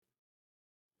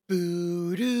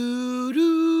Boo doo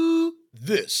doo.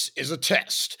 This is a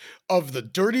test of the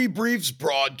Dirty Briefs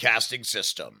broadcasting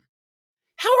system.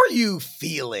 How are you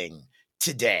feeling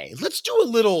today? Let's do a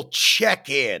little check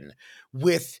in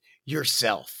with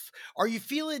yourself. Are you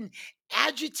feeling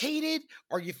agitated?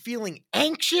 Are you feeling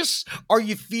anxious? Are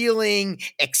you feeling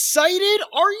excited?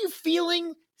 Are you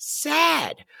feeling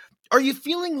sad? Are you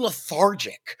feeling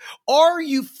lethargic? Are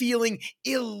you feeling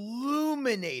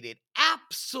illuminated?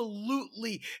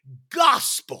 Absolutely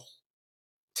gospel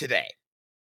today.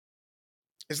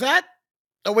 Is that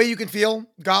a way you can feel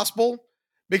gospel?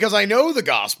 Because I know the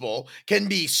gospel can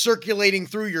be circulating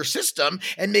through your system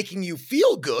and making you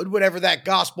feel good, whatever that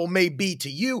gospel may be to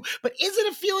you. But is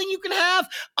it a feeling you can have?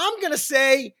 I'm going to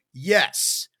say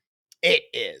yes, it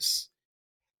is.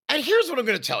 And here's what I'm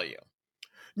going to tell you.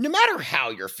 No matter how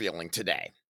you're feeling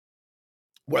today,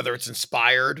 whether it's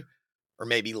inspired or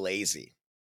maybe lazy,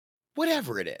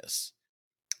 whatever it is,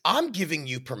 I'm giving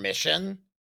you permission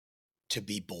to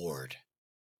be bored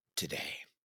today.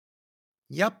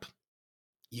 Yep.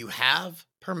 You have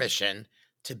permission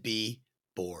to be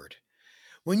bored.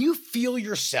 When you feel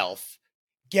yourself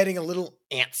getting a little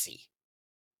antsy,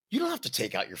 you don't have to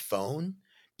take out your phone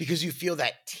because you feel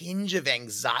that tinge of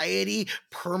anxiety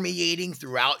permeating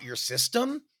throughout your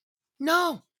system.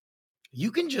 No,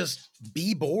 you can just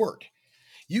be bored.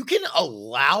 You can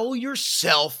allow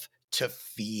yourself to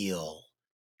feel.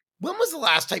 When was the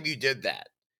last time you did that?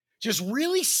 Just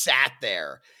really sat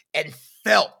there and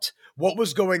felt what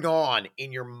was going on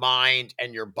in your mind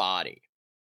and your body.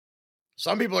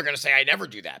 Some people are going to say, I never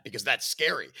do that because that's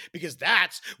scary, because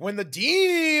that's when the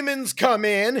demons come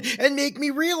in and make me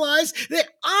realize that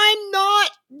I'm not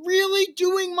really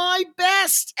doing my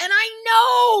best. And I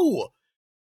know.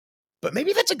 But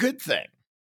maybe that's a good thing.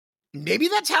 Maybe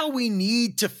that's how we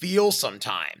need to feel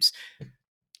sometimes.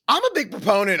 I'm a big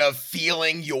proponent of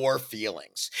feeling your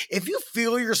feelings. If you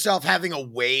feel yourself having a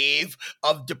wave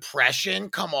of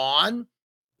depression, come on,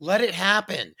 let it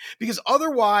happen. Because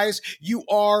otherwise, you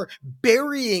are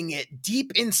burying it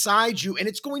deep inside you and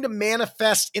it's going to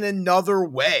manifest in another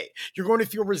way. You're going to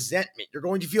feel resentment. You're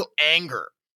going to feel anger.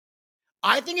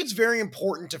 I think it's very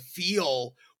important to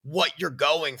feel what you're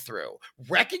going through.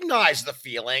 Recognize the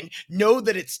feeling, know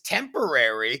that it's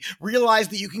temporary, realize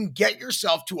that you can get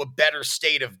yourself to a better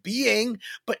state of being.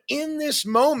 But in this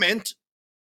moment,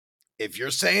 if you're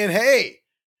saying, hey,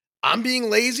 I'm being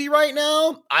lazy right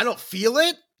now, I don't feel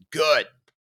it, good.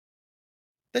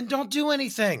 Then don't do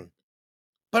anything,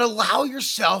 but allow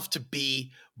yourself to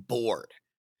be bored.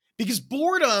 Because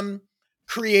boredom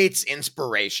creates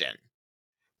inspiration.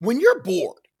 When you're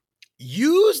bored,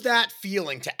 use that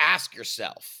feeling to ask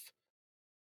yourself,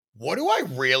 what do I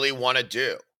really want to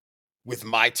do with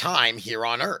my time here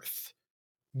on Earth?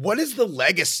 What is the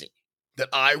legacy that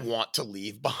I want to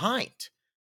leave behind?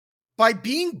 By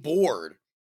being bored,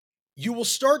 you will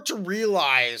start to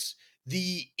realize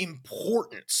the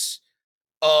importance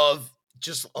of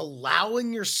just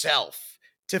allowing yourself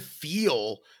to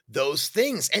feel those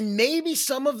things. And maybe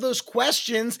some of those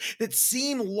questions that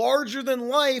seem larger than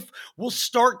life will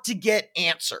start to get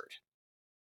answered.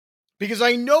 Because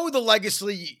I know the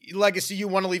legacy you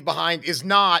want to leave behind is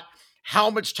not how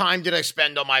much time did I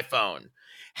spend on my phone?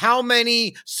 How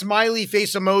many smiley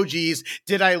face emojis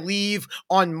did I leave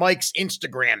on Mike's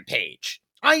Instagram page?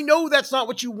 I know that's not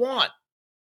what you want.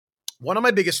 One of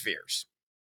my biggest fears,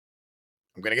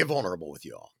 I'm going to get vulnerable with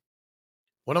you all.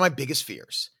 One of my biggest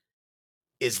fears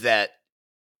is that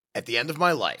at the end of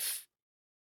my life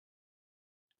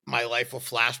will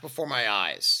flash before my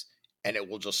eyes and it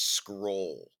will just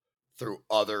scroll through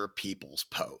other people's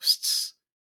posts.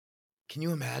 Can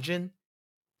you imagine?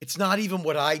 It's not even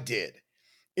what I did.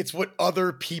 It's what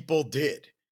other people did.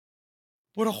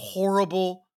 What a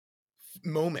horrible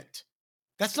moment.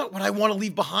 That's not what I want to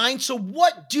leave behind. So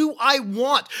what do I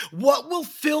want? What will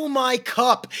fill my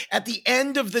cup at the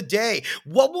end of the day?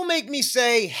 What will make me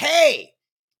say, hey,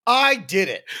 I did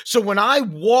it. So when I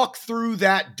walk through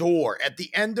that door at the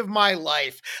end of my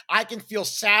life, I can feel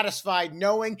satisfied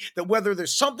knowing that whether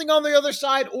there's something on the other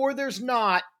side or there's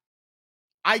not,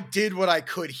 I did what I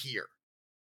could here.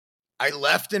 I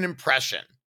left an impression.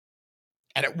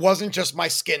 And it wasn't just my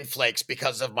skin flakes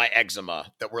because of my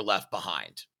eczema that were left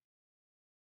behind.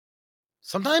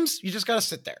 Sometimes you just got to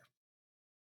sit there.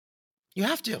 You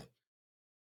have to.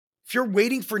 If you're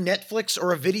waiting for Netflix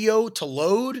or a video to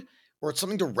load or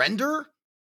something to render,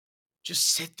 just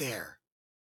sit there.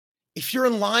 If you're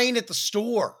in line at the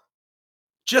store,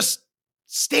 just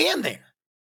stand there.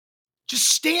 Just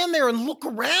stand there and look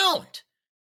around.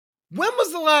 When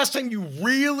was the last time you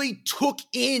really took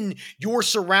in your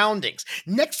surroundings?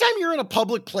 Next time you're in a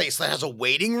public place that has a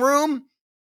waiting room,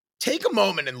 take a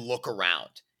moment and look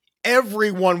around.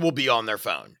 Everyone will be on their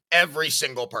phone, every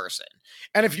single person.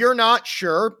 And if you're not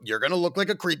sure, you're going to look like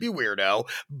a creepy weirdo,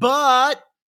 but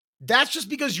that's just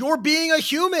because you're being a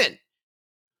human.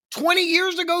 20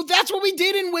 years ago, that's what we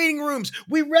did in waiting rooms.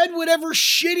 We read whatever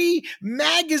shitty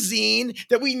magazine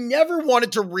that we never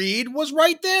wanted to read was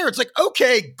right there. It's like,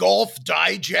 okay, Golf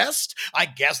Digest. I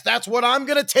guess that's what I'm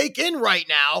going to take in right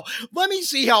now. Let me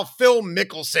see how Phil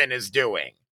Mickelson is doing.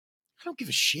 I don't give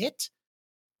a shit.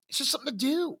 It's just something to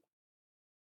do.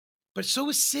 But so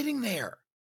is sitting there.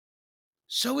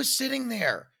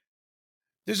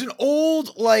 There's an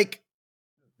old,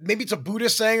 maybe it's a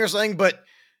Buddhist saying or something, but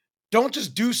don't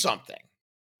just do something.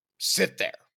 Sit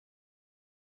there.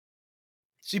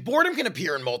 See, boredom can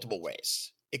appear in multiple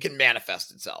ways. It can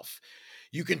manifest itself.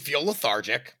 You can feel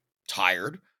lethargic,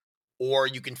 tired, or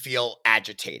you can feel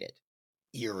agitated,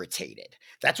 irritated.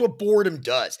 That's what boredom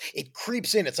does. It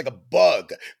creeps in. It's like a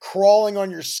bug crawling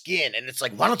on your skin. And it's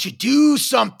like, why don't you do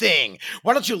something?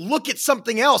 Why don't you look at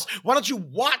something else? Why don't you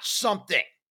watch something?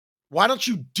 Why don't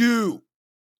you do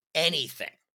anything?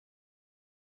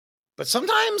 But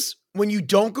sometimes when you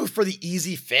don't go for the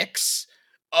easy fix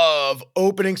of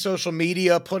opening social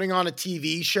media, putting on a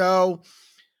TV show,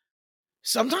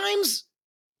 sometimes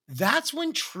that's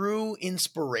when true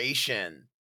inspiration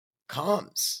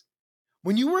comes.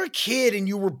 When you were a kid and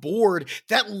you were bored,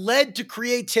 that led to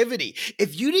creativity.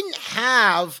 If you didn't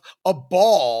have a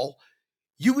ball,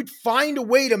 you would find a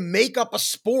way to make up a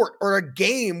sport or a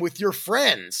game with your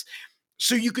friends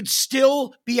so you could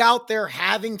still be out there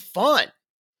having fun.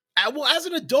 Well, as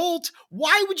an adult,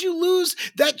 why would you lose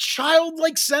that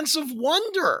childlike sense of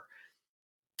wonder?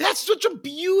 That's such a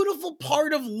beautiful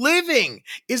part of living,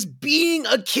 is being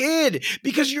a kid,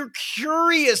 because you're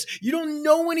curious. You don't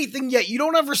know anything yet. You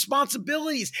don't have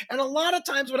responsibilities. And a lot of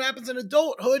times what happens in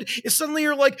adulthood is suddenly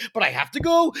you're like, but I have to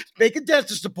go make a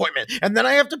dentist appointment. And then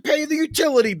I have to pay the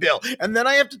utility bill. And then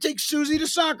I have to take Susie to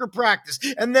soccer practice.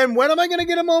 And then when am I going to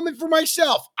get a moment for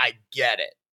myself? I get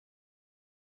it.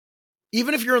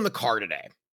 Even if you're in the car today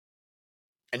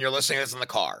and you're listening to this in the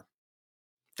car,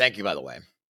 thank you, by the way.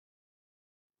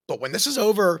 But when this is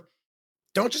over,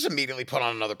 don't just immediately put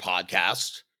on another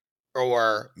podcast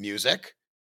or music.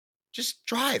 Just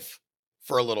drive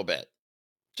for a little bit.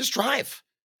 Just drive.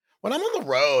 When I'm on the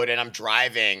road and I'm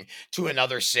driving to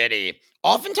another city,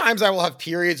 oftentimes I will have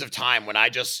periods of time when I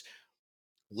just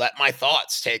let my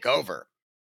thoughts take over.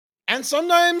 And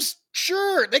sometimes,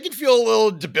 sure, they can feel a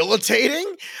little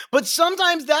debilitating, but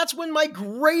sometimes that's when my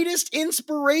greatest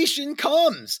inspiration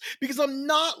comes, because I'm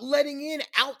not letting in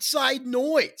outside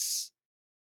noise.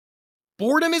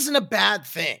 Boredom isn't a bad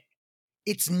thing.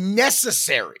 It's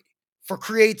necessary for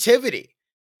creativity,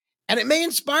 and it may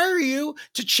inspire you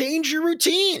to change your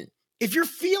routine. If you're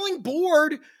feeling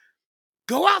bored,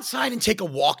 go outside and take a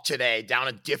walk today down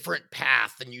a different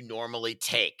path than you normally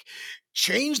take.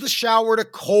 Change the shower to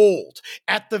cold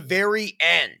at the very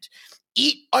end.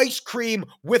 Eat ice cream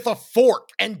with a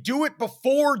fork and do it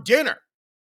before dinner.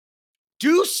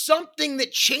 Do something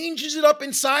that changes it up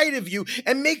inside of you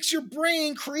and makes your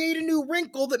brain create a new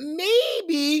wrinkle that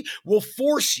maybe will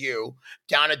force you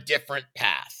down a different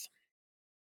path.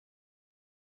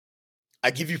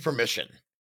 I give you permission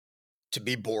to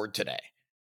be bored today.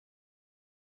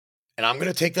 And I'm going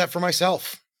to take that for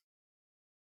myself.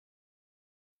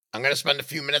 I'm going to spend a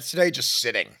few minutes today just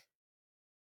sitting,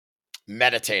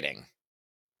 meditating,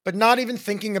 but not even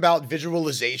thinking about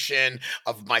visualization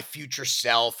of my future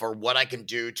self or what I can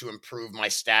do to improve my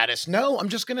status. No, I'm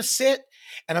just going to sit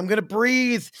and I'm going to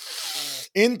breathe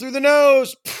in through the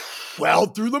nose,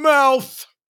 out through the mouth.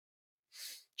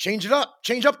 Change it up.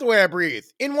 Change up the way I breathe.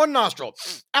 In one nostril,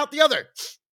 out the other.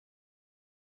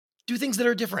 Do things that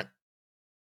are different.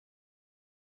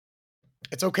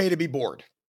 It's okay to be bored.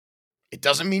 It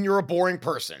doesn't mean you're a boring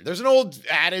person. There's an old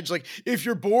adage like, if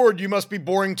you're bored, you must be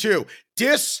boring too.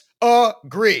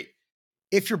 Disagree.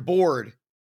 If you're bored,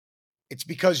 it's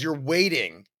because you're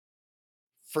waiting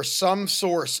for some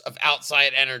source of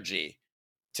outside energy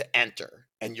to enter,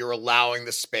 and you're allowing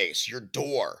the space. Your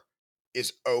door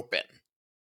is open.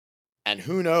 And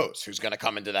who knows who's going to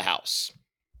come into the house?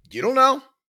 You don't know.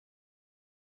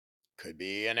 Could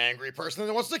be an angry person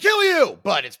that wants to kill you,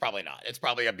 but it's probably not. It's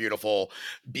probably a beautiful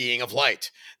being of light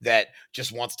that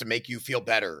just wants to make you feel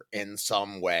better in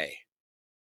some way.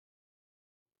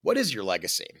 What is your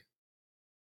legacy?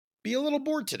 Be a little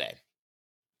bored today,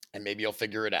 and maybe you'll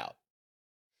figure it out.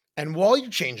 And while you're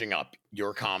changing up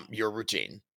your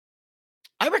routine,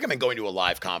 I recommend going to a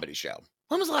live comedy show.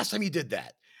 When was the last time you did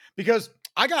that? because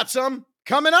I got some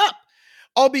coming up.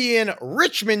 I'll be in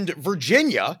Richmond,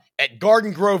 Virginia at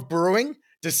Garden Grove Brewing,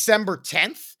 December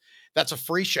 10th. That's a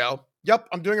free show. Yep,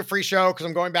 I'm doing a free show because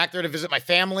I'm going back there to visit my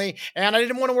family, and I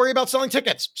didn't want to worry about selling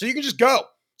tickets. So you can just go.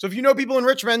 So if you know people in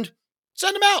Richmond,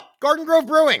 send them out. Garden Grove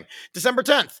Brewing, December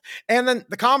 10th. And then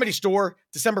the Comedy Store,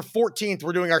 December 14th,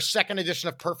 we're doing our second edition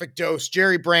of Perfect Dose.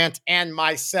 Jerry Brandt and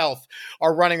myself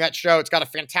are running that show. It's got a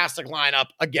fantastic lineup.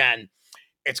 Again,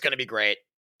 it's going to be great.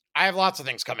 I have lots of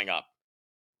things coming up.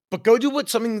 But go do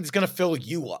something that's going to fill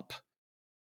you up.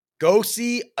 Go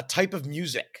see a type of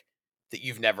music that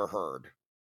you've never heard.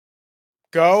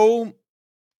 Go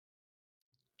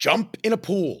jump in a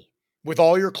pool with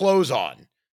all your clothes on.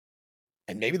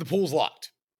 And maybe the pool's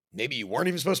locked. Maybe you weren't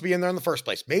even supposed to be in there in the first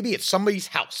place. Maybe it's somebody's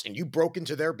house and you broke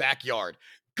into their backyard.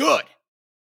 Good.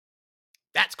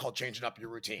 That's called changing up your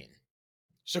routine.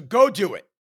 So go do it.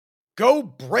 Go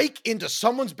break into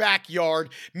someone's backyard.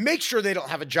 Make sure they don't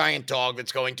have a giant dog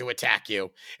that's going to attack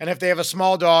you. And if they have a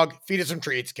small dog, feed it some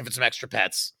treats, give it some extra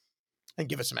pets, and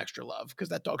give it some extra love because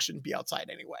that dog shouldn't be outside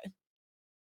anyway.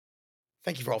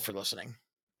 Thank you all for listening.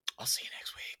 I'll see you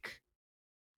next week.